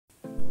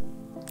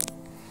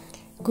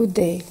Good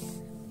day,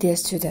 dear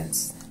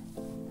students.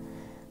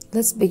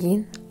 Let's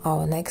begin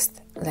our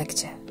next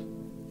lecture.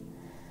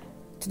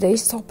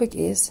 Today's topic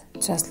is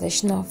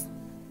translation of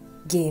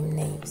game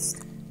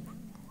names.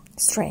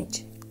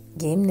 Strange.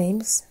 Game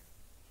names?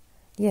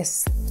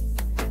 Yes,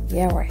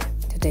 you are right.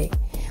 Today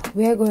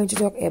we are going to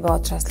talk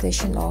about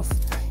translation of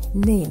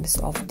names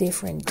of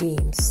different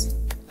games.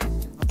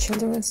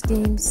 Children's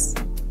games,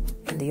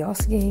 and the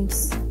youth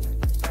games,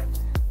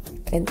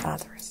 and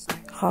others.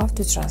 How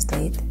to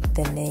translate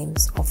the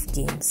names of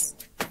games.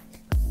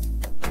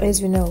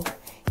 As you know,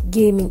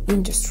 gaming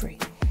industry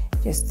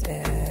just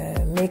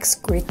makes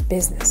great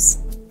business.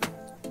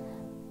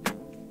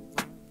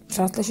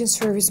 Translation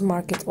service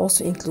market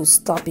also includes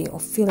dubbing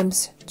of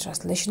films,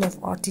 translation of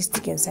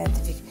artistic and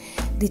scientific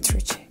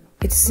literature.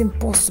 It is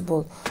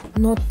impossible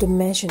not to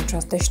mention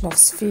translation of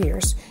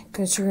spheres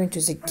concerning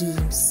to the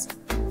games.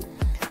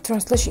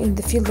 Translation in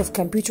the field of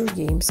computer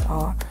games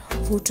are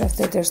for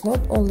translators not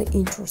only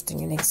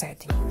interesting and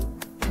exciting,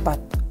 but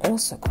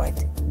also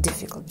quite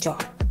difficult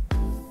job.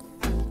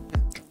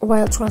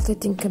 While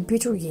translating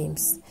computer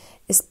games,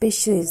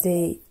 especially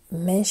they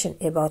mention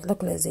about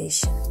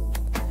localization.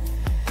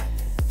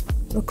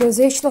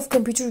 Localization of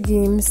computer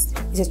games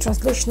is a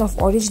translation of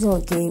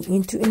original game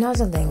into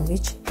another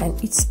language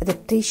and its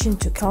adaptation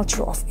to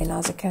culture of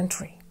another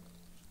country.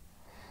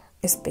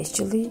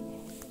 Especially,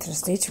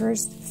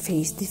 translators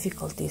face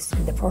difficulties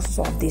in the process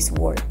of this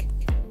work.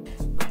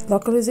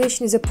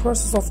 Localization is a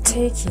process of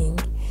taking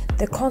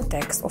the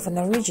context of an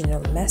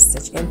original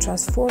message and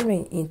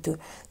transforming it into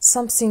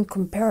something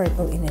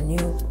comparable in a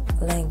new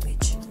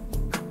language,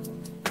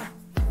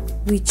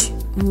 which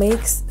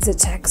makes the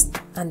text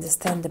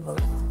understandable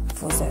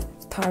for the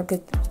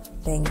target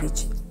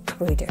language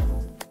reader.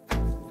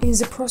 In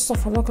the process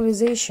of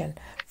localization,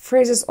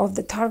 phrases of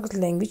the target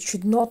language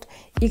should not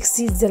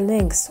exceed the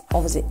length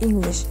of the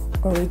English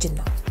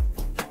original.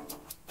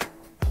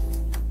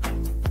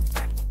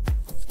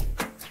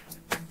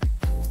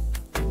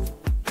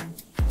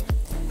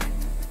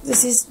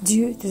 This is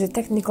due to the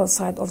technical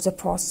side of the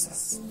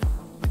process.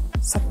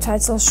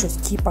 Subtitles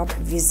should keep up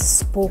with the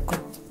spoken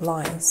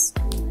lines,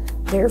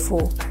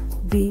 therefore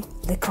be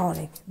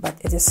laconic,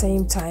 but at the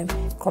same time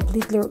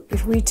completely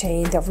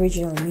retain the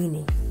original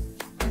meaning.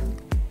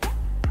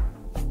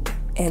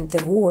 And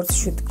the words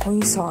should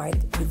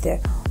coincide with the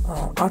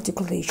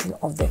articulation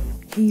of the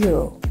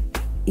hero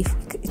if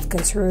it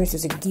concerns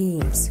the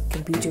games,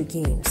 computer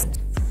games.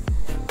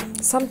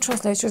 Some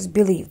translators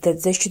believe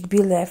that they should be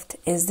left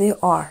as they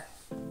are.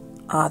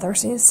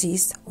 Others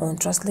insist on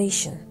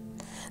translation.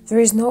 There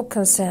is no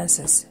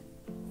consensus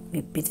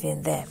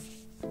between them.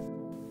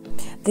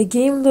 The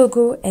game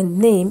logo and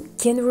name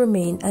can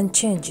remain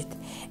unchanged,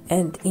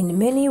 and in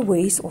many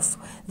ways of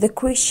the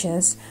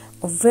questions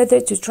of whether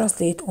to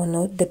translate or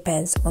not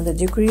depends on the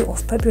degree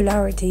of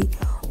popularity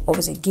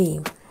of the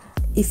game.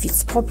 If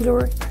it's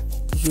popular,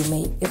 you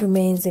may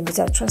remain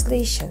without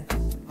translation.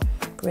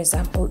 For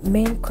example,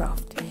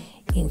 Minecraft.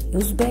 In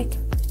Uzbek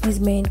is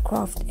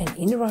Minecraft and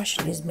in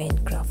Russian is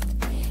Minecraft.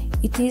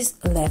 It is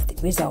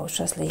left without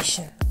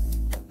translation.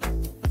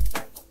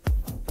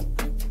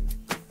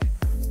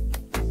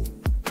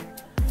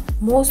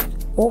 Most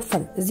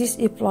often, this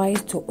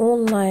applies to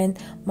online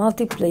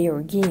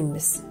multiplayer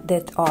games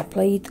that are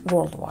played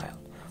worldwide.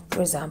 For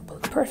example,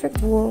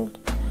 Perfect World,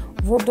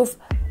 World of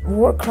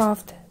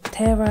Warcraft,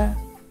 Terra,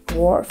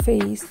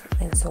 Warface,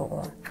 and so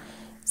on.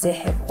 They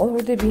have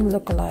already been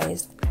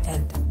localized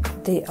and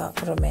they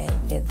remain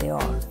as they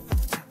are.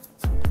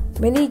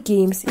 Many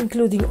games,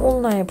 including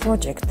online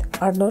projects,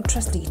 are not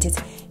translated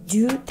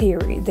due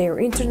to their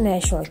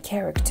international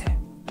character.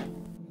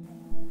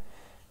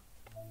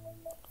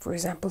 For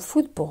example,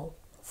 football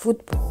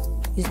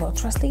is not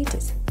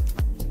translated.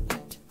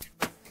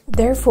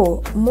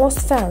 Therefore,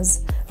 most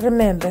fans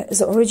remember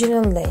the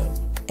original name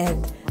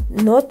and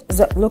not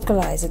the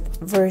localized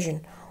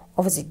version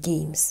of the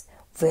games,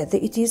 whether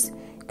it is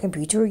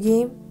computer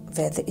game,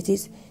 whether it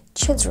is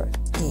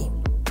children's game.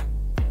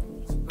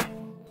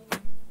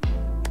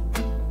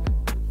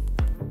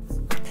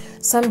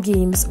 Some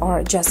games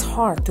are just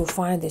hard to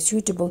find a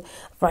suitable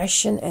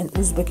Russian and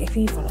Uzbek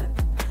equivalent.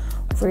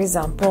 For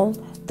example,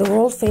 the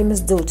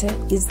world-famous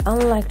Dota is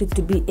unlikely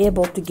to be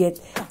able to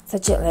get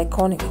such a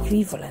laconic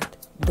equivalent.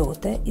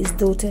 Dota is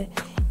Dota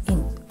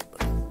in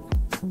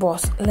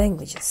both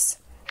languages.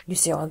 You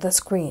see on the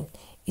screen,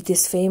 it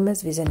is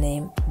famous with the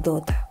name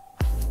Dota.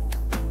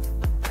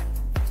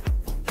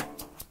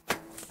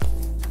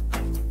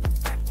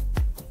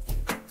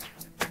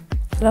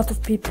 A lot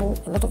of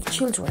people, a lot of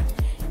children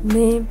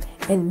name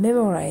and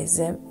memorize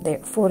their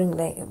foreign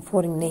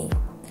name.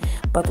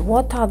 But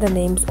what are the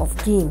names of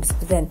games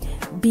then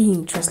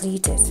being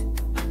translated?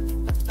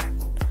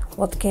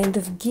 What kind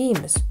of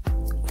games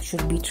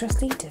should be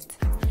translated?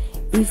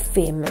 If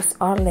famous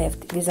are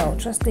left without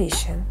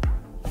translation,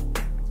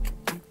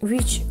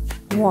 which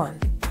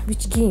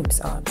games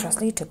are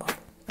translatable?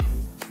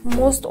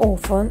 Most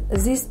often,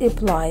 this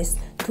applies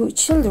to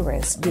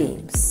children's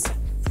games.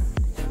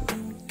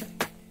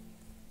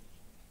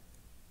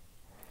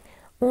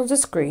 On the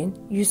screen,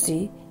 you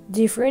see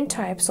different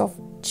types of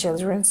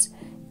children's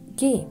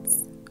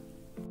games.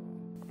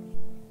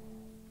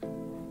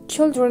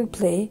 Children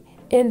play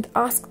and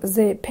ask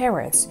their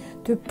parents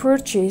to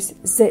purchase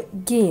the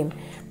game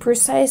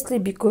precisely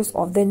because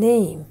of the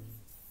name.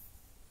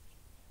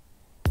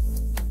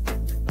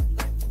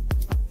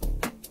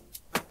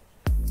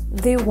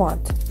 They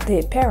want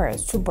their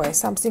parents to buy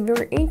something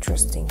very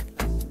interesting.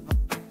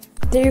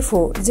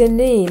 Therefore, the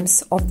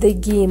names of the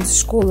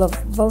games Школа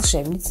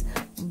волшебниц,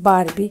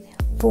 Barbie,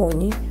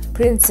 Pony,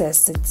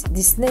 Princess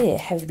Disney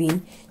have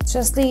been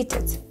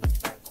translated.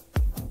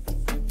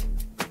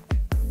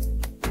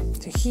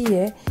 So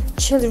here,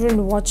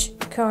 children watch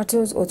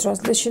cartoons or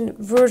translation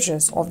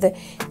versions of the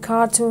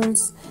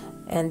cartoons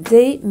and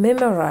they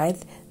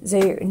memorize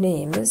their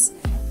names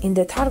in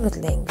the target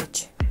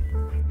language.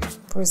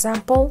 For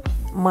example,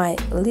 My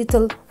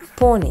Little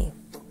Pony.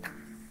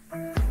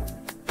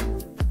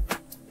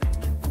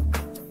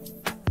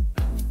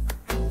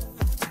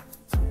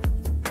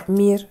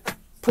 Mir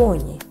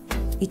Pony.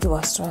 It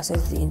was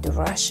translated into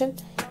Russian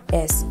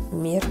as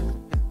Mir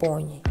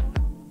Pony.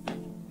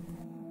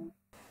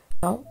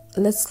 Now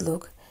let's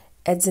look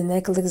at the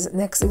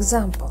next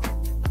example.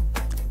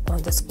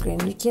 On the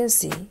screen you can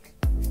see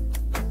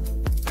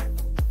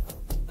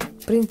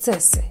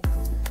Принцессы.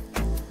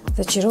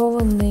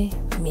 Зачарованный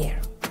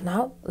мир.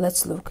 Now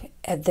let's look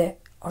at the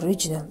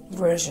original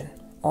version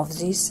of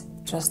this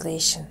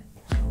translation.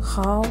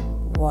 How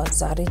was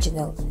the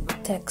original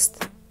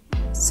text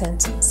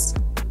sentence?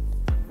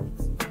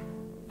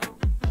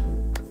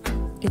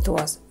 It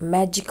was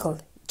magical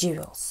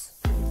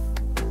jewels.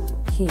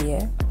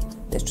 Here,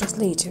 the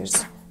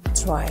translators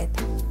tried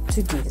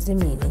to give the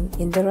meaning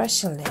in the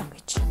Russian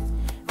language.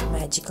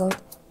 Magical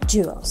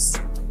jewels.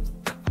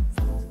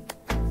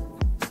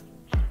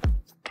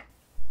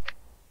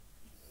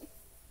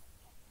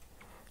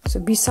 So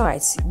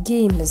besides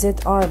games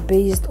that are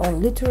based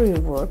on literary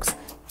works,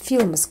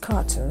 films,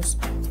 cartoons,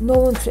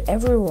 known to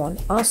everyone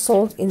are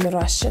sold in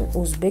Russian,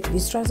 Uzbek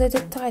with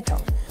translated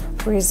title.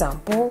 For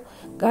example,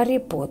 Harry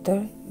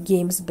Potter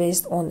games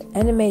based on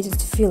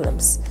animated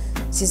films,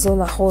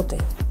 Сезон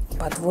охоты,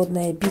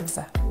 Подводная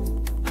битва.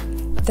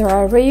 There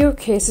are rare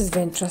cases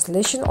when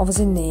translation of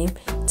the name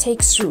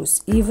takes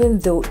root, even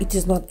though it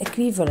is not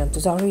equivalent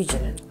to the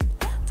original.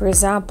 For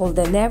example,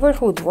 the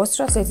neighborhood was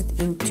translated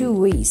in two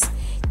ways: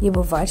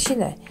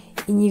 Небывальщина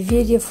и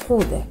Неверие в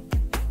худо.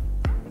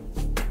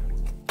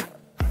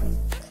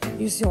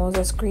 You see on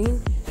the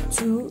screen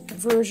two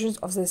versions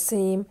of the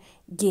same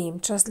game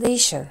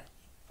translation.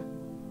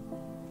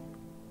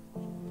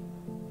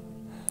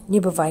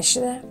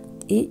 Небывальщина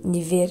и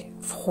Неверь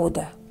в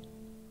худо.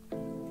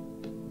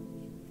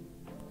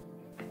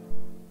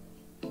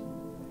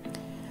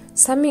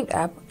 Summing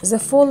up, the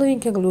following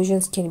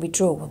conclusions can be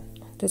drawn.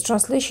 The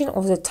translation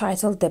of the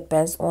title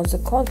depends on the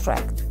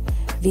contract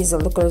with the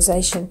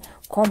localization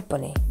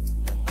company,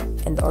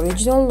 and the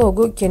original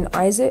logo can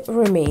either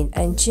remain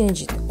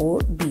unchanged or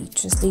be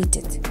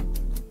translated.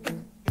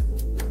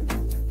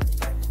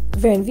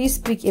 When we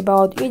speak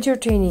about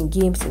entertaining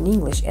games in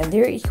English and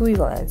their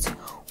equivalents,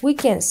 we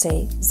can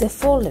say the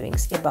following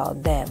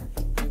about them.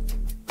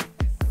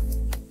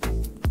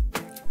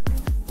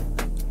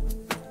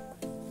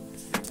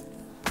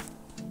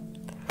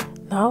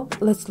 Now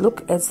let's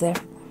look at the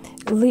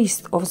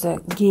list of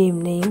the game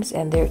names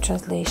and their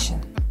translation.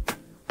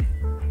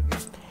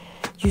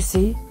 You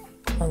see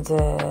on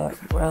the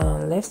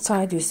left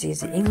side you see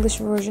the English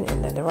version,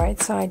 and on the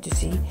right side you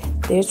see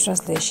their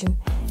translation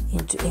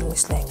into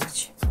English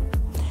language.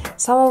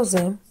 Some of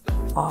them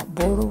are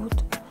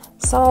borrowed,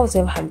 some of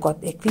them have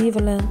got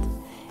equivalent,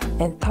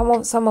 and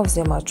some of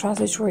them are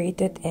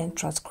transliterated and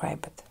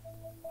transcribed.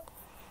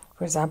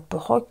 For example,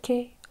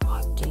 hockey,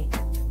 hockey,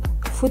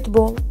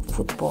 football,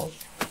 football.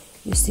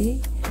 You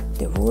see,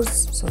 the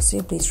words so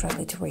simply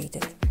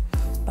transliterated.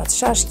 But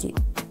shashki,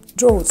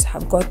 draws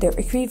have got their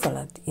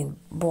equivalent in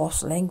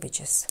both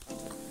languages.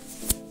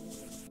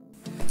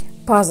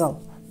 Puzzle,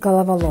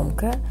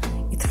 головоломка,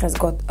 it has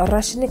got a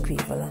Russian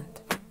equivalent.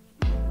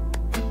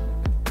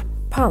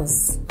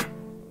 Puns,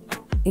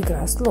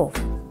 игра слов,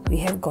 we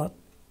have got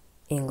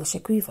English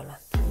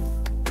equivalent.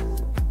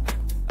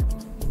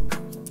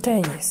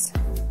 Tennis,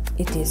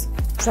 it is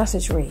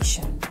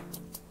transliteration.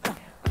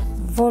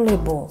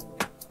 Volleyball,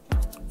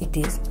 it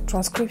is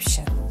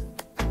transcription.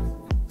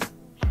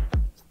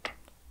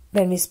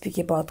 When we speak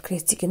about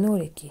крестики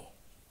нолики,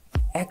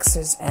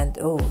 X's and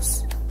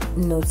O's,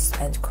 notes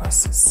and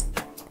crosses,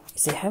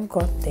 they have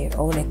got their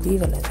own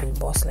equivalent in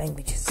both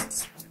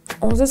languages.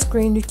 On the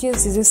screen you can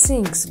see the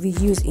things we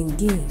use in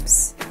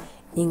games,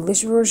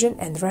 English version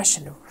and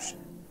Russian version.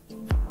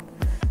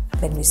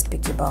 When we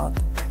speak about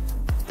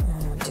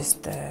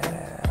just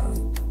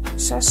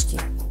shashki,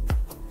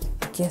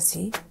 you can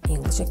see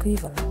English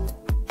equivalent.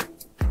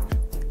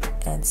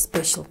 And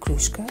special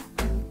krужка,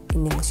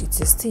 in English it's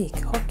a stick,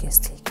 hockey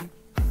stick.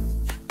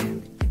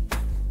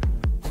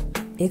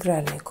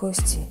 Игральные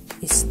кости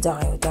is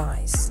die or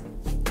dice.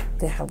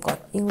 They have got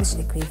English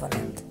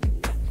equivalent.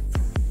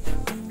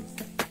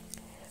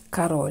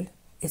 Король,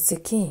 it's a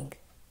king.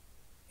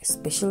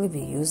 especially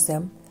we use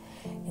them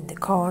in the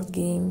card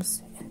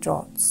games and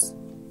drafts.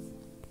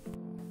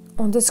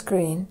 On the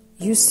screen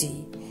you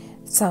see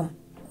some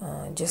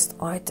just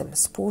items,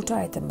 sport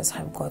items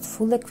have got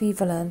full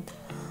equivalent,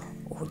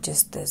 or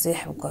just they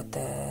have got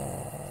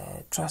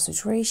the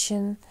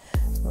transliteration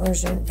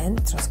version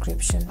and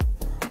transcription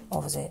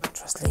of the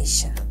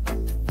translation.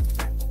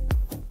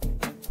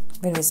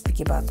 When we speak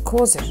about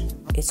kozir,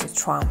 it's a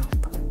trump.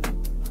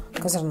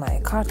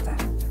 Kozirная карта,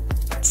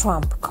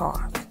 trump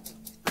card.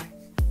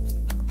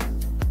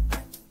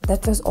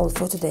 That was all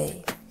for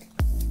today.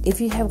 If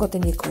you have got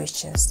any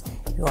questions,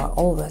 you are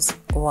always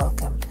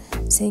welcome.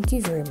 Thank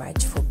you very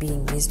much for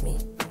being with me.